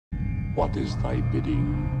What is thy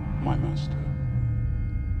bidding, my master?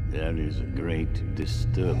 There is a great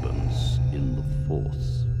disturbance in the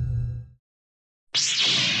Force.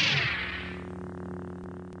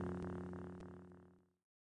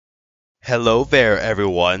 Hello there,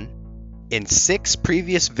 everyone. In 6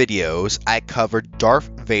 previous videos, I covered Darth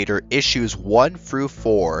Vader issues 1 through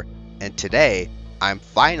 4, and today, I'm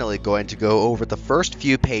finally going to go over the first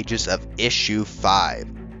few pages of issue 5.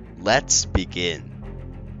 Let's begin.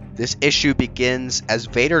 This issue begins as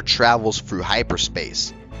Vader travels through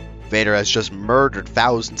hyperspace. Vader has just murdered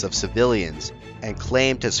thousands of civilians and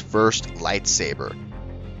claimed his first lightsaber,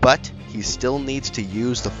 but he still needs to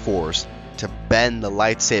use the Force to bend the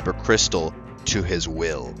lightsaber crystal to his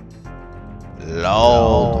will.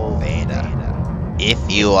 Lord Vader,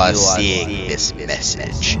 if you are seeing this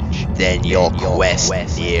message, then your quest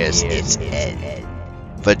nears its end.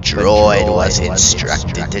 The droid was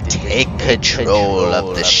instructed to take control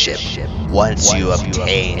of the ship once you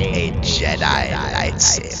obtain a Jedi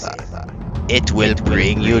lightsaber. It will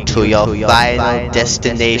bring you to your final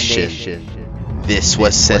destination. This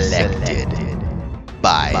was selected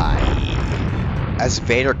by me. As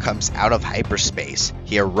Vader comes out of hyperspace,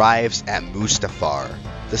 he arrives at Mustafar,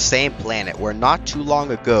 the same planet where not too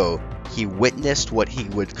long ago he witnessed what he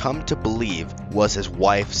would come to believe was his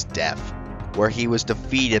wife's death, where he was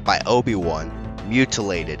defeated by Obi-Wan,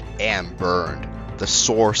 mutilated, and burned, the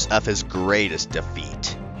source of his greatest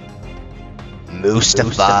defeat.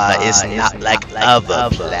 Mustafar is not like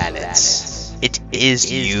other planets. It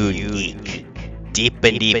is unique. Deep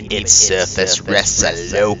beneath its surface rests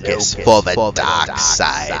a locus for the dark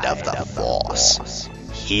side of the Force.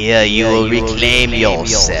 Here you will reclaim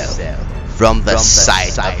yourself from the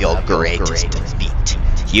site of your greatest defeat.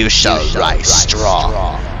 You shall rise strong,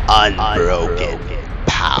 unbroken,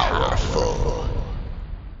 powerful.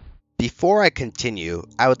 Before I continue,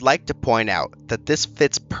 I would like to point out that this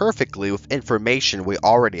fits perfectly with information we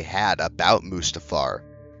already had about Mustafar.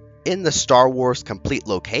 In the Star Wars Complete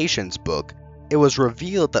Locations book, it was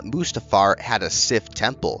revealed that Mustafar had a Sith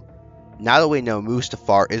temple. Now that we know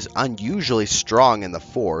Mustafar is unusually strong in the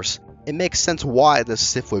Force, it makes sense why the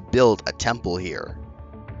Sith would build a temple here.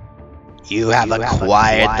 You have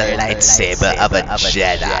acquired the lightsaber of a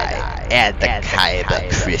Jedi and the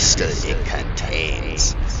kyber crystal it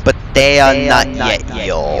contains, but they are not yet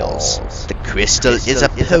yours. The crystal is a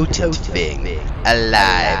potent thing,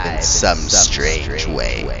 alive in some strange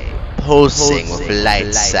way, pulsing with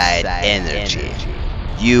light side energy.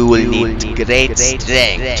 You will need great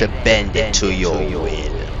strength to bend it to your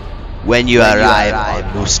will. When you arrive on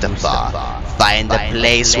Mustafar, find the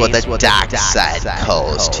place where the dark side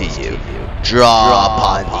calls to you. Draw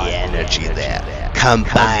upon the energy there.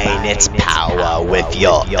 Combine its power with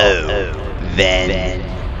your own. Then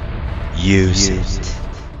use it.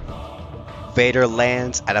 Vader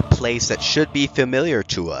lands at a place that should be familiar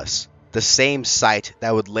to us. The same site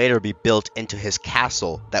that would later be built into his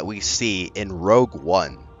castle that we see in Rogue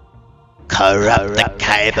One. Corrupt the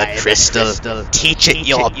kyber crystal, teach it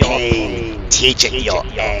your pain, teach it your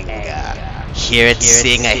anger. Hear it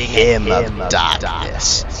sing a hymn of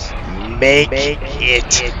darkness. Make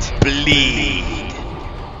it bleed.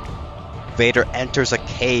 Vader enters a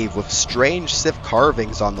cave with strange Sith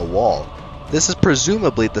carvings on the wall. This is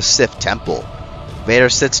presumably the Sith temple. Vader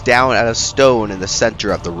sits down at a stone in the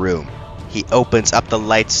center of the room. He opens up the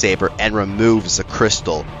lightsaber and removes the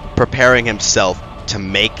crystal, preparing himself to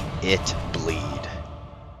make it bleed.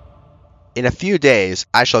 In a few days,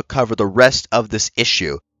 I shall cover the rest of this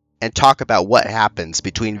issue and talk about what happens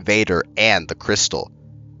between Vader and the crystal.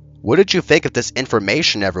 What did you think of this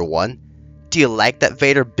information, everyone? Do you like that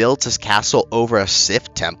Vader builds his castle over a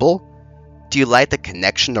Sith temple? Do you like the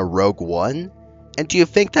connection to Rogue One? And do you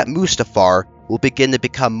think that Mustafar will begin to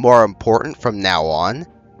become more important from now on?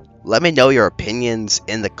 Let me know your opinions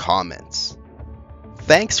in the comments.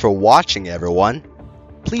 Thanks for watching, everyone.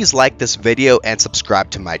 Please like this video and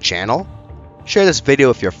subscribe to my channel. Share this video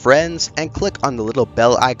with your friends and click on the little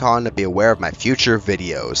bell icon to be aware of my future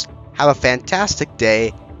videos. Have a fantastic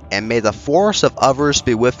day, and may the Force of others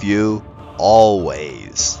be with you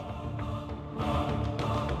always.